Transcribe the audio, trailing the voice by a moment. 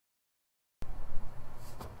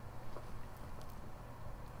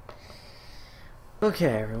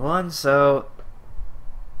Okay, everyone, so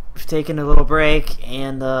we've taken a little break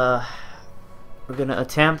and we're gonna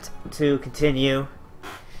attempt to continue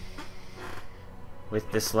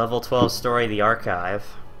with this level 12 story, The Archive.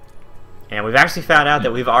 And we've actually found out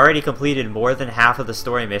that we've already completed more than half of the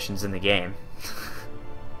story missions in the game.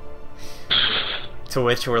 To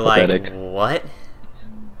which we're like, what?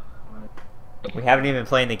 We haven't even been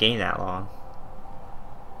playing the game that long.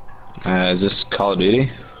 Is this Call of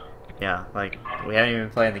Duty? Yeah, like, we haven't even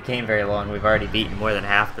been playing the game very long. We've already beaten more than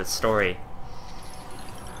half the story.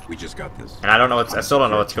 We just got this. And I still don't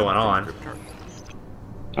know what's going on.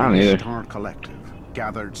 I don't either. The Star Collective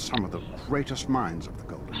gathered some of the greatest minds of the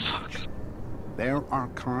Golden Age. Their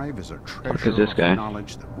archive is a treasure is this guy? of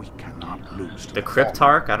knowledge that we cannot lose to The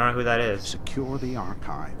Cryptarch? I don't know who that is. Secure the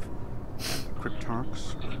archive, and the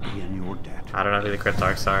Cryptarchs will be in your debt. I don't know who the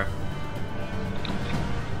Cryptarchs are.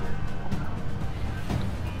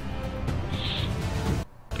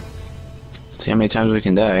 See how many times we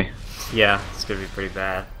can die. Yeah, it's gonna be pretty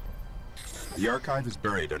bad. The archive is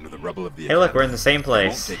buried under the rubble of the Hey, look, we're in the same It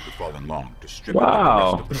won't place. take the Fallen long to strip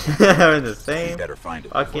Wow. out the rest of the We're in the same We better find it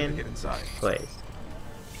before they fucking get inside. place.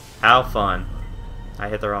 How fun. I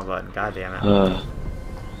hit the wrong button. God damn it.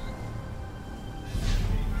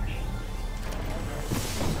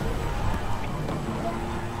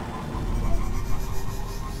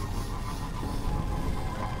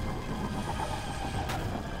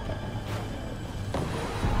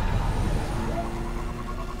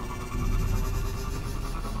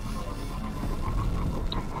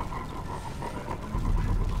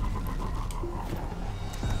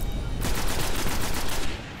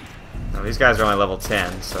 Well, these guys are only level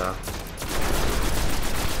 10, so...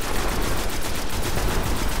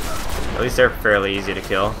 At least they're fairly easy to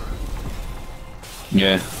kill.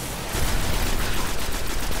 Yeah.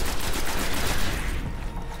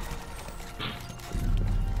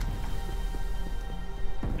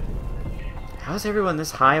 How is everyone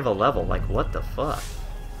this high of a level? Like, what the fuck?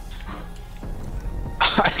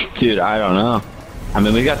 Dude, I don't know. I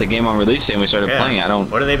mean, we got the game on release day and we started playing. I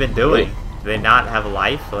don't... What have they been doing? Do they not have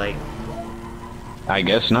life? Like... I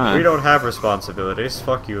guess not. We don't have responsibilities.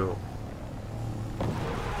 Fuck you.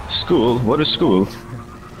 School? What is school?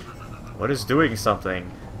 What is doing something?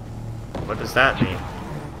 What does that mean?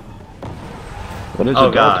 What is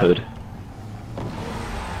Oh, God. adulthood?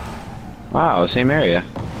 Wow, same area.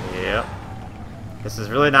 Yep. This is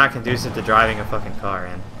really not conducive to driving a fucking car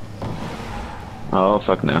in. Oh,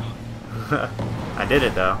 fuck no. I did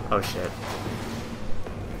it though. Oh shit.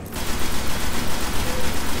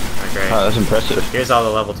 Okay. Oh, that's impressive. Here's all the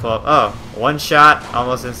level 12. Oh, one shot,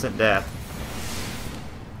 almost instant death.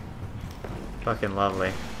 Fucking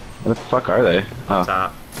lovely. What the fuck are they? Oh.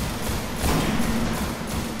 Top.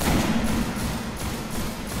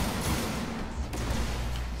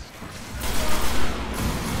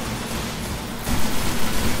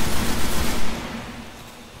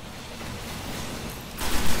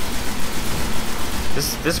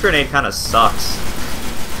 This grenade kind of sucks.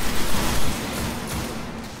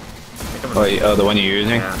 Oh, the one you're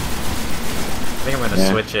using? Yeah. I think I'm gonna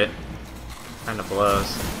switch it. Kinda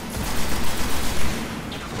blows.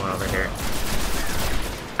 Going over here.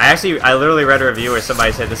 I literally read a review where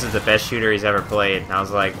somebody said this is the best shooter he's ever played, and I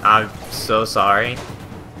was like, I'm so sorry.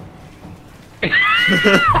 I'm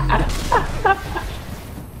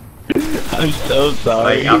so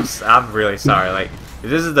sorry. Like, I'm really sorry. Like, if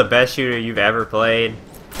this is the best shooter you've ever played,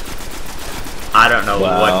 I don't know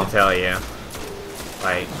what to tell you.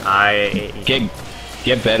 Like,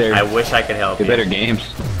 Get better. I wish I could help you. Get better games.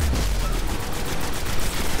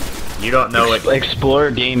 You don't know what... Explore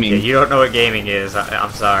gaming. Yeah, you don't know what gaming is.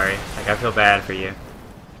 I'm sorry. Like, I feel bad for you.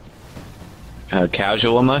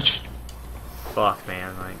 Casual much? Fuck,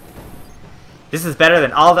 man. Like, this is better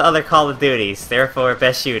than all the other Call of Duties. Therefore,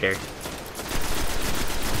 best shooter.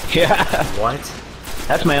 Yeah. What?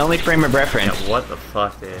 That's my only frame of reference. Yeah, what the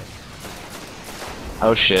fuck, dude?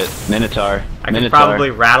 Oh shit. Minotaur. I could probably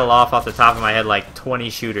rattle off the top of my head like 20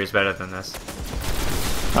 shooters better than this.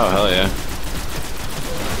 Oh, hell yeah.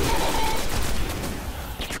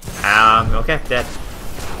 Okay, dead.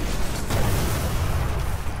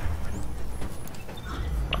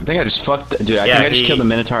 I think I just fucked... Dude, I think I just killed the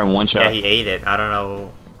Minotaur in one shot. Yeah, he ate it. I don't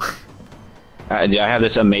know. I have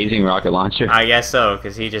this amazing rocket launcher. I guess so,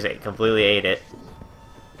 because he just completely ate it.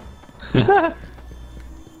 That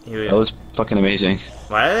was fucking amazing.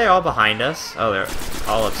 Why are they all behind us? Oh, they're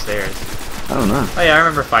all upstairs. I don't know. Oh yeah, I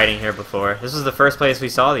remember fighting here before. This was the first place we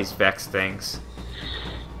saw these Vex things.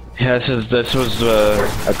 Yeah, this was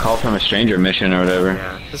a call from a stranger mission or whatever.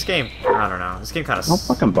 Yeah, this game, I don't know. This game kind of. Don't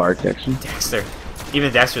fucking bark, Dexter. Dexter.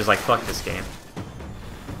 Even Dexter's like, fuck this game.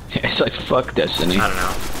 It's like, fuck Destiny. I don't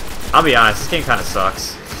know. I'll be honest, this game kind of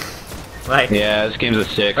sucks. Like, yeah, this game's a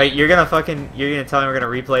 6. Like, you're gonna tell me we're gonna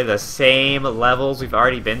replay the same levels we've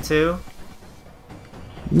already been to?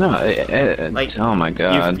 No, like, oh my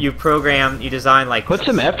god. You design like... Put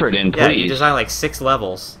some effort in, please. Yeah, you design like 6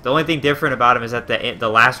 levels. The only thing different about them is that the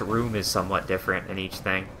last room is somewhat different in each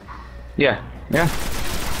thing. Yeah, yeah.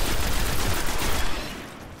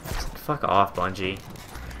 Fuck off, Bungie.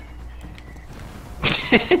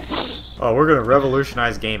 Oh, we're gonna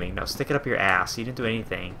revolutionize gaming. No, stick it up your ass. You didn't do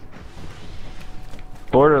anything.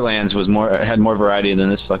 Borderlands had more variety than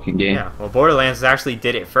this fucking game. Yeah, well, Borderlands actually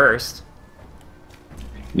did it first.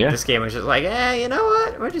 Yeah. This game was just like, you know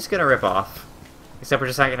what? We're just gonna rip off. Except we're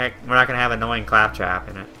not gonna have annoying claptrap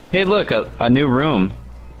in it. Hey, look, a new room.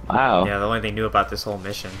 Wow. Yeah, the only thing new about this whole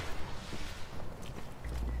mission.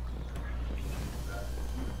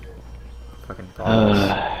 Fucking balls.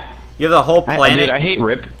 You have the whole planet. Dude, I hate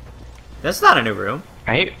rip. That's not a new room.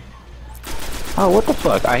 I hate. Oh, what the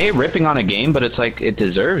fuck? I hate ripping on a game, but it's like it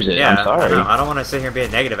deserves it. Yeah, I'm sorry. I don't want to sit here and be a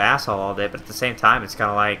negative asshole all day, but at the same time, it's kind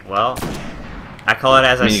of like, well, I call it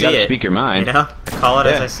as I see you gotta it. speak your mind. You know, I call it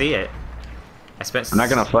as I see it. I'm not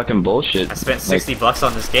gonna fucking bullshit. I spent $60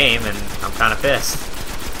 on this game, and I'm kind of pissed.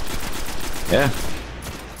 Yeah.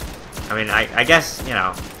 I mean, I guess, you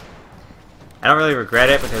know, I don't really regret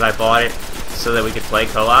it because I bought it so that we could play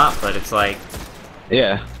co-op, but it's like,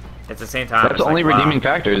 yeah. At the same time, that's the only redeeming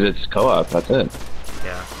factor is it's co-op. That's it.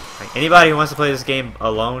 Yeah. Like, anybody who wants to play this game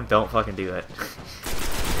alone, don't fucking do it.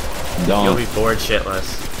 Don't. You'll be bored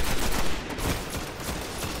shitless.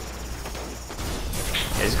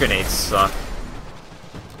 Yeah, these grenades suck.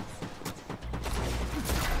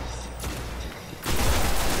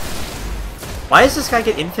 Why does this guy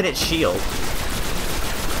get infinite shield?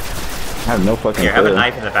 I have no fucking Here, clue. have a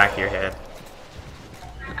knife in the back of your head.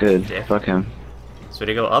 Good. Yeah. Fuck him. So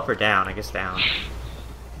to go up or down? I guess down.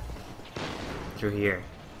 Through here.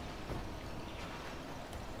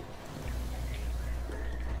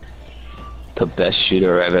 The best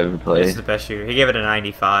shooter I've ever played. This is the best shooter. He gave it a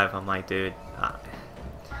 95. I'm like, dude.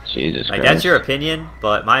 Jesus like, Christ. that's your opinion,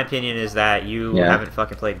 but my opinion is that you Yeah. haven't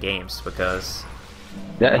fucking played games because...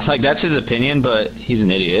 That's his opinion, but he's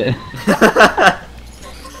an idiot.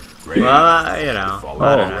 Well, you know.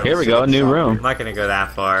 I don't know. Here we go, new room. I'm not gonna go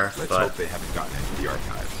that far, Let's but hope they haven't gotten into the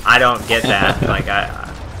archive. I don't get that. Like,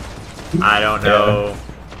 I don't know.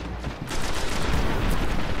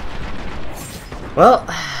 Well,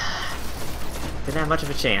 didn't have much of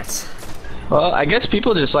a chance. Well, I guess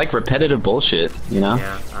people just like repetitive bullshit, you know?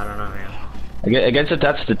 Yeah, I don't know, man. I guess if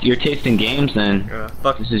that's your taste in games, then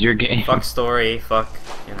Fuck, this is your game. Fuck story, fuck,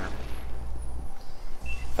 you know.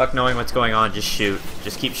 Fuck knowing what's going on, just shoot.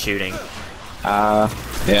 Just keep shooting. Yeah.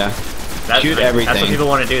 Shoot everything. That's what people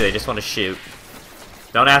want to do, they just want to shoot.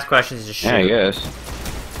 Don't ask questions, just shoot. Yeah, I guess.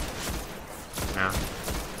 No.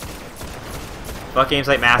 Fuck games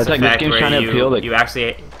like Mass It's like this Effect game's trying to appeal where to- you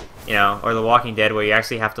actually, you know, or The Walking Dead where you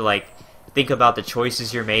actually have to, like, think about the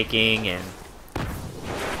choices you're making and,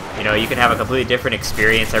 you know, you can have a completely different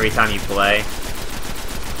experience every time you play.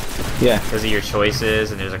 Yeah. Because of your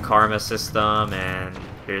choices, and there's a karma system, and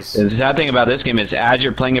there's... The sad thing about this game is as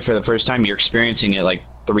you're playing it for the first time, you're experiencing it like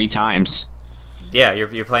 3 times. Yeah, you're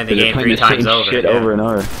playing the You're game playing 3 the times same over. shit yeah. over and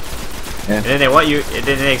over. Yeah. And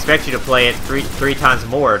then they expect you to play it three times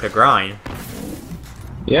more to grind.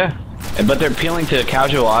 Yeah. But they're appealing to a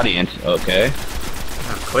casual audience. Okay.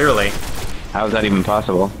 Clearly. How is that even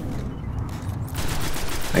possible?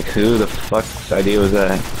 Like, who the fuck's idea was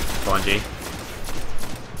that? Bungie.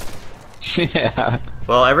 Yeah.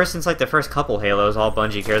 Well, ever since like the first couple Halos, all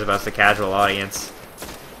Bungie cares about is the casual audience.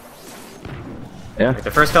 Yeah. Like,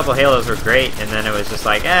 the first couple Halos were great, and then it was just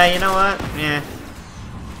like, you know what?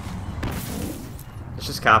 Let's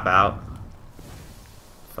just cop out.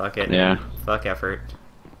 Fuck it. Yeah. Fuck effort.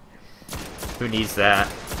 Who needs that?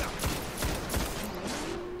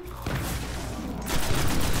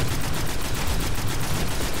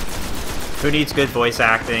 Who needs good voice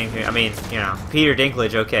acting? I mean, you know, Peter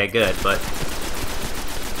Dinklage, okay, good, but,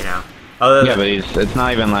 you know. Other Yeah, than, but it's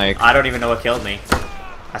not even like... I don't even know what killed me.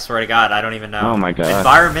 I swear to God, I don't even know. Oh my God.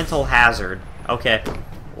 Environmental hazard. Okay,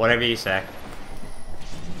 whatever you say.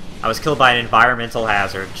 I was killed by an environmental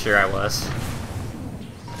hazard. Sure, I was.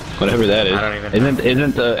 Whatever that is. I don't even know.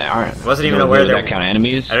 Isn't the... Wasn't even aware that count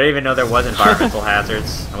enemies? I don't even know there was environmental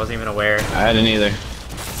hazards. I wasn't even aware. I didn't either.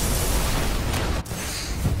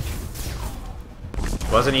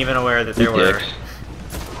 Wasn't even aware that there You were. dicks.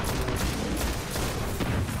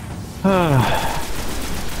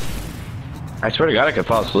 I swear to God, I could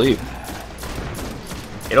fall asleep.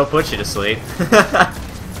 It'll put you to sleep.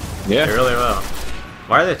 Yeah. It really will.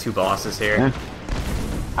 Why are there 2 bosses here? Yeah.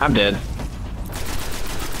 I'm dead.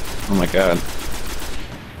 Oh my god.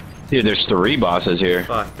 Dude, there's 3 bosses here.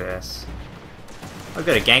 Fuck this. I'll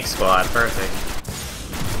go to Gank Squad. Perfect.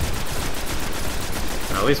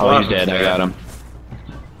 At least one Oh, of he's them's dead. I got him.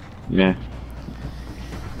 Yeah.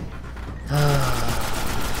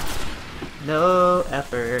 No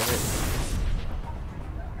effort.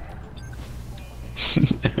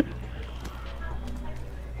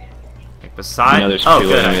 Like beside. You know, there's oh,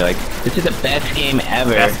 people good. gonna be like, this is the best game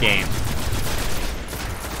ever. Best game.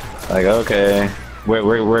 Like, okay,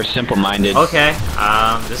 we're simple-minded. Okay.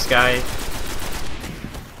 This guy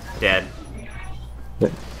dead.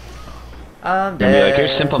 I'm And be like, dead.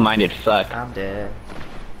 you're simple-minded. Fuck. I'm dead.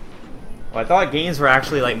 Well, I thought games were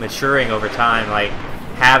actually like maturing over time, like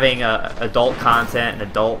having adult content and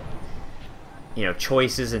adult, you know,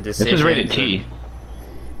 choices and decisions. This is rated T.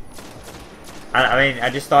 I mean, I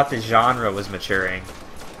just thought the genre was maturing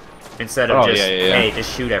instead of just yeah. hey,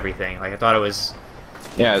 just shoot everything. Like I thought it was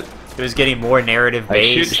Yeah. it was getting more narrative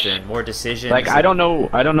based shoot- and more decisions. Like I don't know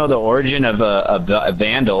the origin of a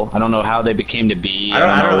Vandal. I don't know how they became to be. I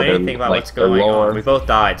don't know their- anything about like, what's their going lore. on. We both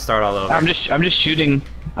died. Start all over. I'm just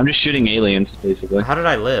shooting aliens basically. How did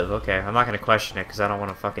I live? Okay, I'm not gonna question it because I don't want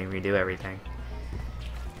to fucking redo everything.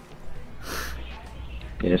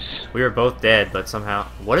 Yes. We were both dead, but somehow...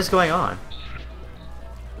 What is going on?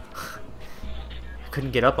 I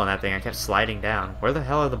couldn't get up on that thing. I kept sliding down. Where the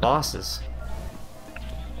hell are the bosses?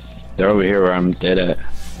 They're over here where I'm dead at.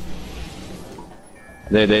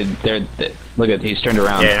 They're look at, he's turned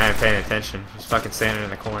around. Yeah, I'm paying attention. He's fucking standing in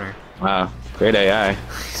the corner. Wow, great AI.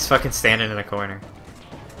 He's fucking standing in the corner.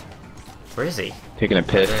 Where is he? Taking a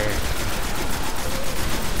piss. There.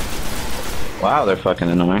 Wow, they're fucking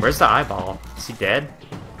annoying. Where's the eyeball? Is he dead?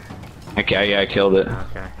 Okay, yeah, I killed it.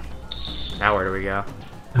 Okay. Now where do we go?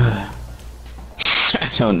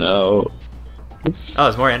 I don't know. Oh,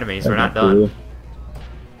 there's more enemies. We're not Cool. done.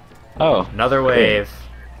 Oh. Another great. wave.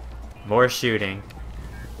 More shooting.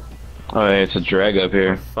 Oh, yeah, it's a drag up More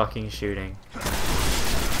here. fucking shooting.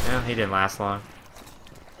 Yeah, he didn't last long.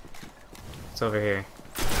 It's over here.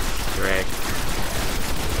 Drag.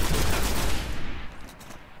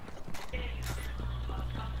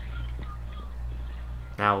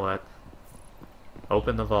 Now what?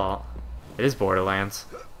 Open the vault. It is Borderlands.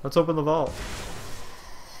 Let's open the vault.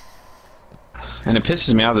 And it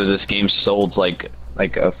pisses me off that this game sold like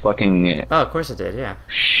a fucking Oh, of course it did, yeah.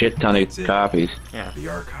 shit ton of copies. Yeah. The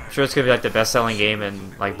archive. I'm sure it's gonna be like the best-selling game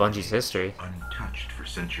in like Bungie's history. Untouched for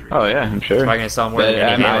centuries. Oh yeah, I'm sure. Probably gonna sell more But,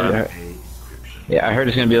 than any Halo. Pay encryption. Yeah, I heard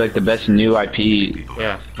it's gonna be like the best new IP,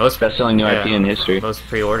 Yeah, most best-selling new IP in history. Most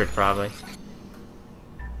pre-ordered probably.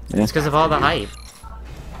 Yeah. It's because of all the hype.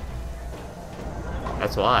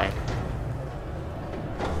 That's why.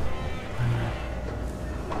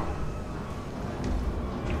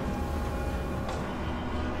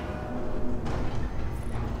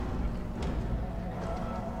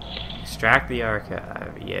 Extract the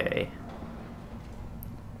archive. Yay.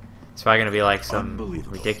 It's probably gonna be like some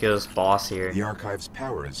Unbelievable. ridiculous boss here. The archive's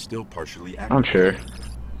power is still partially active. I'm sure.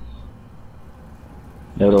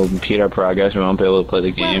 It'll impede our progress. We won't be able to play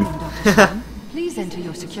the game. Welcome, Dr. Shen. Please enter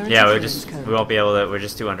your security Yeah, clearance code. we won't be able to. We're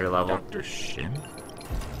just too under level. Dr. Shin?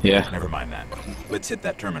 Yeah. Never mind that. Let's hit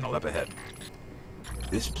that terminal up ahead.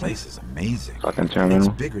 This place is amazing. Fucking It's terminal.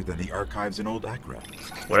 bigger than the archives in Old Accra.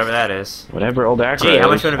 Whatever that is. Whatever old actor. Gee, how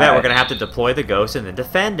much is. you want to bet we're gonna have to deploy the ghost and then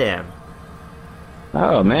defend him?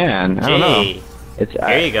 Oh man, I don't know. Gee. It's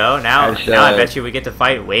There you go. Now, As, now I uh, bet you we get to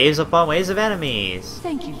fight waves upon waves of enemies.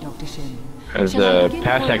 Thank you, Dr. Shin. As Shall I begin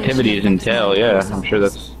past coordination activities with next entail, month yeah, for I'm sure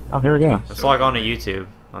samples? that's. Oh, here we go. Let's log on to YouTube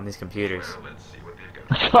on these computers.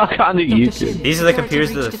 Let's log on to Dr. YouTube. Shin, These are the security computers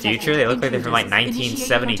of breach the detected. future? They look like they're from, like, Intruders.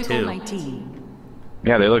 Initiate 1972. protocol 19.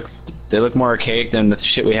 Yeah, they look more archaic than the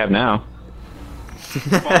shit we have now.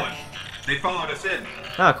 They followed us in.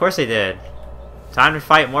 Oh, of course they did. Time to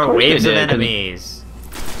fight more Of course they waves of did, 'cause- enemies.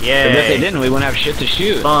 Because if they Yay. didn't, we wouldn't have shit to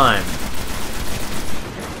shoot. Fun.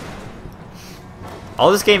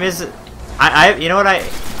 All this game is... you know what I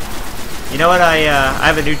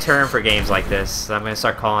have a new term for games like this. I'm gonna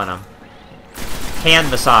start calling them hand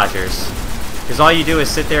massagers. Because all you do is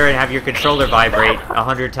sit there and have your controller vibrate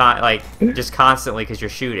 100 times, like, just constantly because you're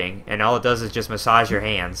shooting, and all it does is just massage your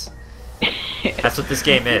hands. That's what this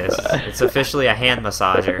game is. It's officially a hand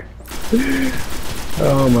massager.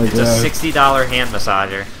 Oh my It's a $60 hand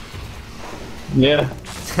massager. Yeah.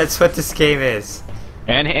 That's what this game is.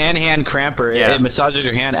 And hand cramper. Yeah. It massages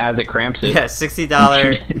your hand as it cramps it. Yeah,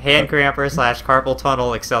 $60 hand cramper / carpal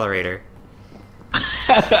tunnel accelerator.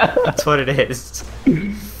 That's what it is.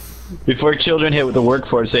 Before children hit with the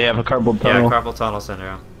workforce, they have a carpal Yeah, tunnel. carpal tunnel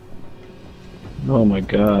syndrome. Oh my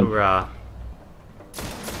god. Hoorah.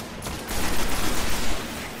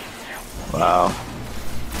 Wow.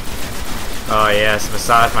 Oh yes,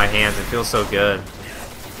 massage my hands. It feels so good.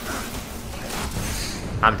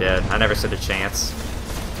 I'm dead. I never stood a chance.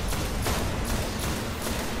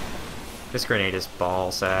 This grenade is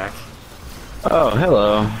ball sack. Oh,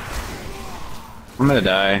 hello. I'm gonna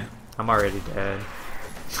die. I'm already dead.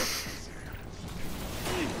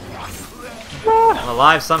 I'm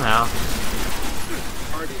alive somehow.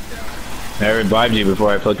 I revived you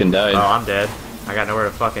before I fucking died. Oh, I'm dead. I got nowhere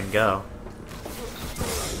to fucking go.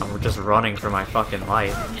 I'm just running for my fucking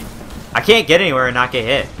life. I can't get anywhere and not get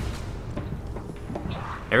hit.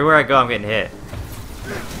 Everywhere I go, I'm getting hit.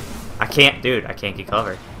 I can't, dude, I can't get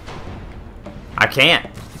covered. I can't.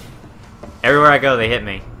 Everywhere I go, they hit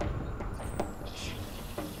me.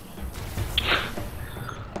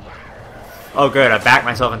 Oh good, I backed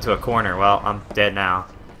myself into a corner. Well, I'm dead now.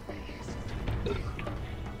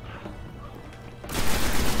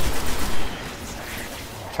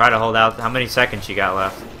 Try to hold out. How many seconds you got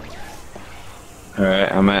left?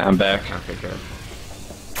 Alright, I'm back. Okay, good.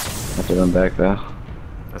 Have to run back though.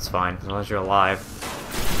 That's fine, as long as you're alive.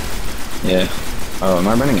 Yeah. Oh, am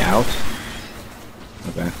I running out?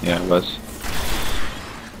 Okay, yeah, it was.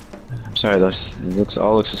 I'm sorry, it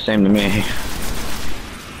all looks the same to me.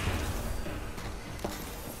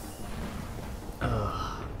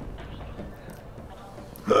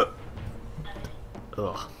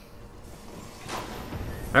 Ugh.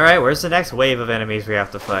 Alright, where's the next wave of enemies we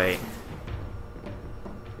have to fight?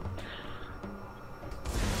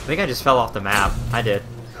 I think I just fell off the map. I did.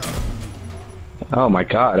 Oh my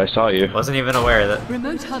god, I saw you. Wasn't even aware that.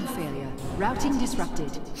 Remote hub failure. Routing disrupted.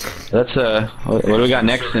 That's what do we got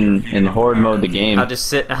next in horde mode the game? I'll just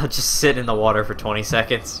sit in the water for 20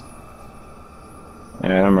 seconds.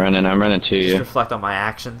 Alright, I'm running to Just you. reflect on my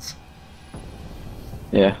actions.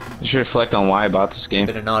 Yeah, you should reflect on why I bought this game.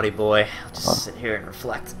 Been a naughty boy. I'll just sit here and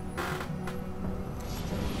reflect.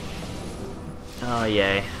 Oh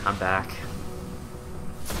yay, I'm back.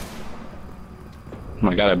 Oh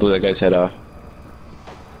my god, I blew that guy's head off.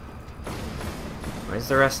 Where's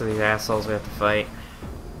the rest of these assholes we have to fight?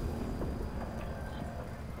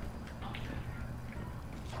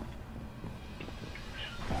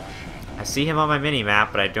 I see him on my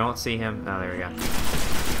mini-map, but I don't see him. Oh, there we go.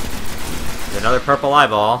 There's another purple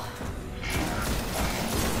eyeball.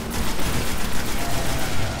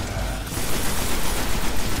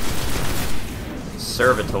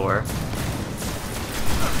 Servitor.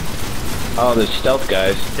 Oh, there's stealth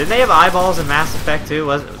guys. Didn't they have eyeballs in Mass Effect 2?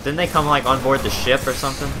 Didn't they come like on board the ship or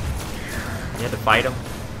something? You had to fight them?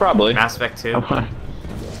 Probably. Mass Effect 2?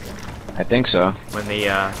 I think so. When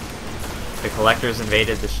the collectors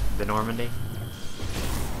invaded the Normandy?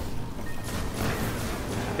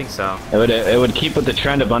 I think so. It would keep with the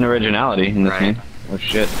trend of unoriginality in this Right. game. Oh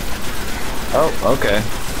shit. Oh, okay.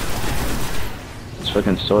 It's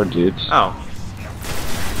fucking sword dudes. Oh.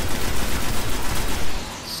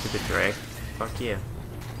 Stupid Drake. Fuck you.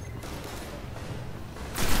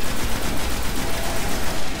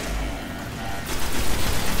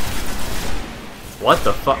 What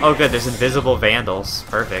the fuck? Oh good, there's invisible vandals.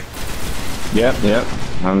 Perfect. Yep.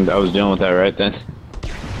 I was dealing with that right then.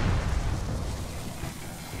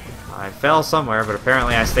 I fell somewhere, but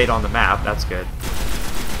apparently I stayed on the map. That's good.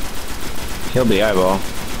 Killed the eyeball.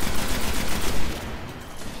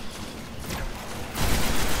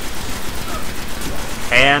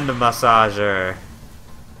 Hand massager.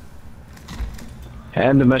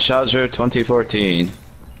 And the Massager 2014.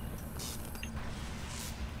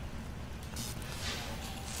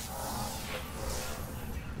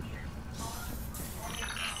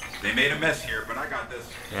 They made a mess here, but I got this.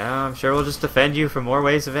 Yeah, I'm sure we'll just defend you from more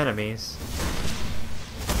waves of enemies.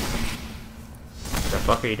 What the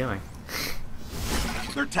fuck are you doing?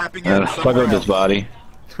 They're tapping in Fuck somewhere with his else. body.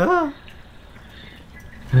 Oh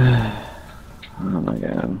Oh my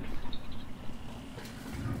god.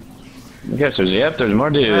 I guess there's more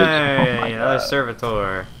dudes. Hey, Oh my another god.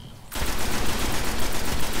 servitor.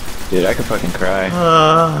 Dude, I could fucking cry.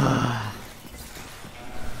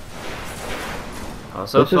 Well,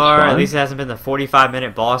 so This is far, at fun. least it hasn't been the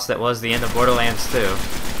 45-minute boss that was the end of Borderlands 2.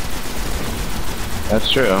 That's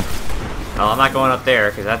true. Well, I'm not going up there,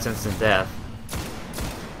 because that's instant death.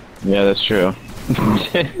 Yeah, that's true.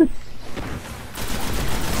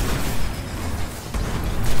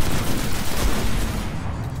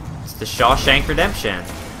 It's the Shawshank Redemption.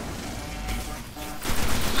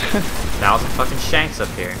 1,000 fucking shanks up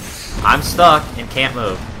here. I'm stuck and can't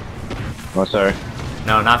move. Oh, sorry.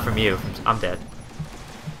 No, not from you. I'm dead.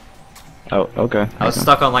 Oh, okay. I was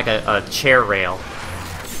stuck on like a chair rail.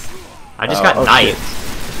 I just got oh, knifed.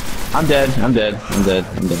 shit. I'm dead. I'm dead. I'm dead.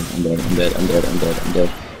 I'm dead. I'm dead. I'm dead. I'm dead. I'm dead. I'm dead.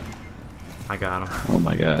 I got him. Oh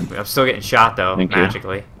my god. I'm still getting shot though, Thank you.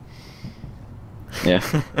 magically. Yeah.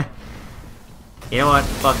 You know what?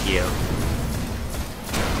 Fuck you.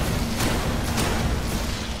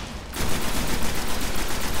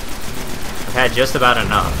 I've had just about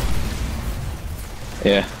enough.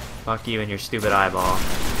 Yeah. Fuck you and your stupid eyeball.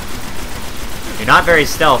 You're not very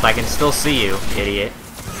stealth, I can still see you, idiot.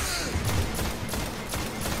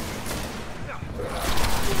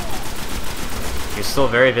 You're still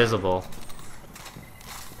very visible.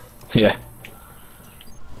 Yeah.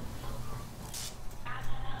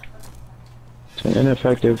 It's an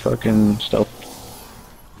ineffective fucking stealth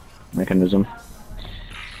mechanism.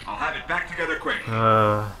 I'll have it back together quick.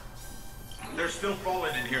 There's still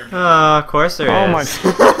falling in here. Of course there is. Oh my...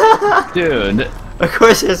 Dude. Of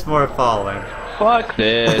course there's more falling. Fuck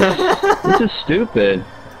this. This is stupid.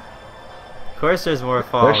 Of course there's more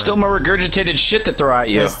falling. There's still more regurgitated shit to throw at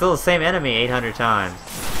you. It's still the same enemy 800 times.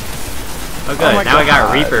 Oh good, Oh my now we got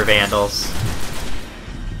God. Reaper Vandals.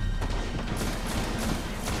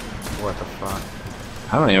 What the fuck?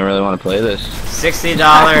 I don't even really want to play this. $60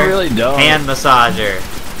 I really don't. hand massager.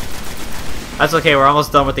 That's okay, we're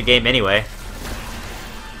almost done with the game anyway.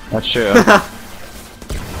 That's true.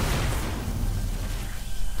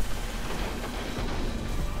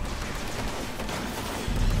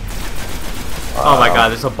 Oh my god,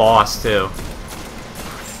 there's a boss too.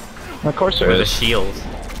 Of course there With a is. shield.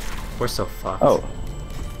 We're so fucked. Oh.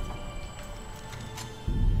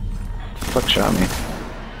 Fuck shot me.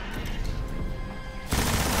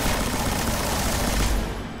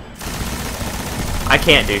 I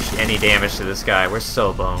can't do any damage to this guy. We're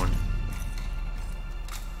so boned.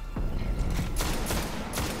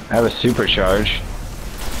 I have a supercharge.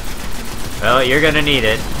 Well, you're gonna need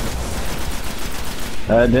it.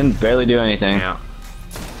 Didn't barely do anything. Yeah.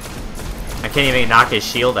 I can't even knock his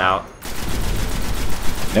shield out.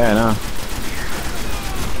 Yeah, I know.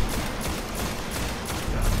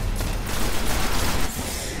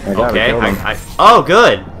 I got Okay, killed him. oh,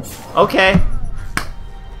 good. Okay.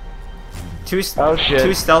 Two Oh, shit.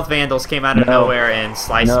 two stealth vandals came out of No. nowhere and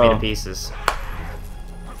sliced me No. to pieces.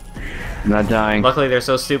 I'm not dying. Luckily, they're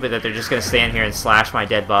so stupid that they're just gonna stand here and slash my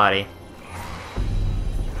dead body.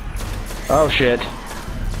 Oh shit.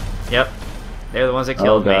 Yep. They're the ones that Oh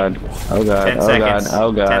killed god. me. Oh god. 10 Oh seconds. god.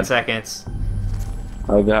 Oh god. 10 seconds.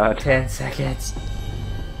 Oh god. 10 seconds.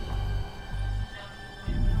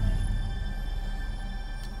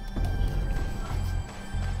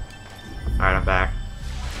 Alright, I'm back.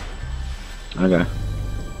 Okay.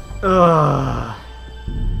 Ugh.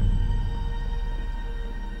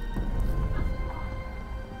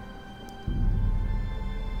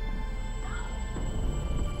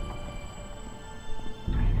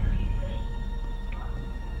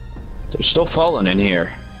 They're still falling in here.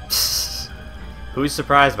 Who's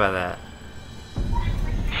surprised by that?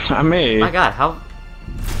 Not me. My god, how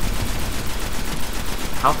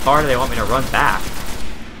far do they want me to run back?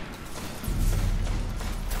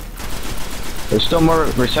 There's still more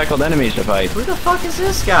recycled enemies to fight. Who the fuck is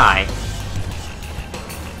this guy?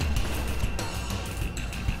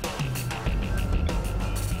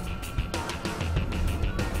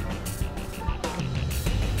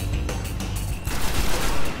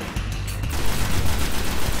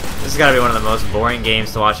 This has gotta be one of the most boring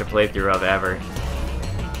games to watch a playthrough of ever.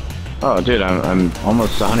 Oh dude, I'm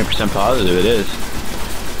almost 100% positive it is.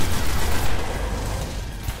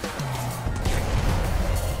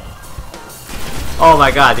 Oh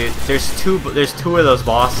my god, dude, there's two of those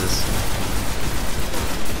bosses.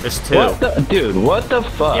 There's two. What the, dude, what the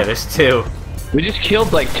fuck? Yeah, there's two. We just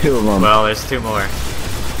killed like 2 of them. Well, there's 2 more.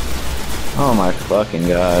 Oh my fucking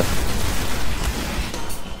god.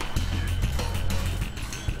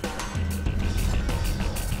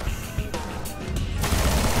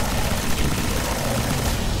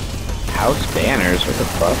 House banners, what the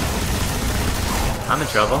fuck? I'm in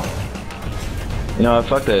trouble. You know what,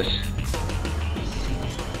 fuck this.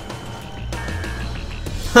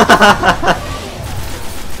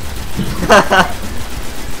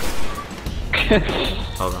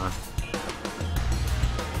 Hold on.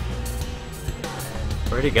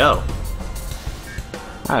 Where'd he go?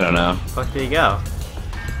 I don't know. Fuck did he go?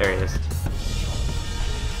 There he is.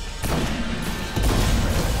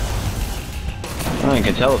 Oh, you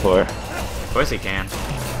can teleport. Of course he can.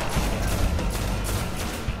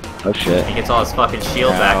 Oh shit. He gets all his fucking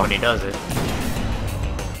shield back Ow. when he does it.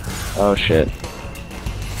 Oh shit.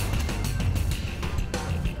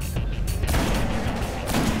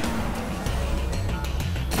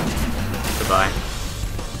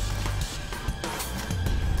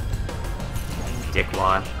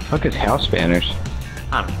 why. Fuck is house banners?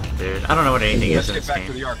 I don't know, dude. I don't know what anything is Let's in get this back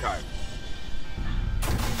to game. the archive.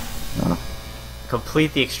 Oh.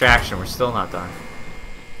 Complete the extraction. We're still not done.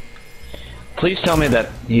 Please tell me that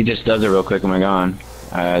he just does it real quick when we're gone,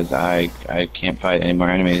 as I can't fight any more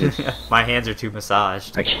enemies. My hands are too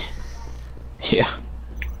massaged. I can't. Yeah.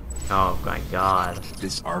 Oh my god.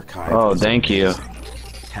 This archive. Oh, is thank you. amazing.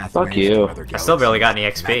 Pathways Fuck you. to other I still barely got any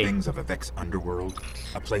galaxies, XP. Mappings of Avex's underworld,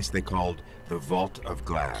 a place they called the Vault of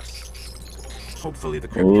Glass. Hopefully the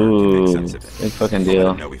crypt can make Ooh, sense of it. big fucking We'll let deal.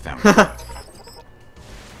 them know we found it.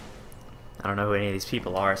 I don't know who any of these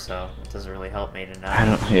people are, so it doesn't really help me to know. I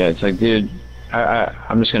don't. Yeah, it's like, dude,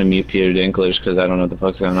 I'm just gonna mute Peter Dinklage because I don't know what the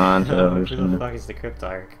fuck's going on. So I'm just Who the gonna. fuck is the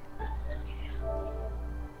Cryptarch?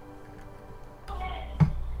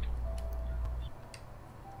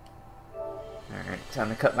 Alright, time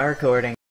to cut my recording.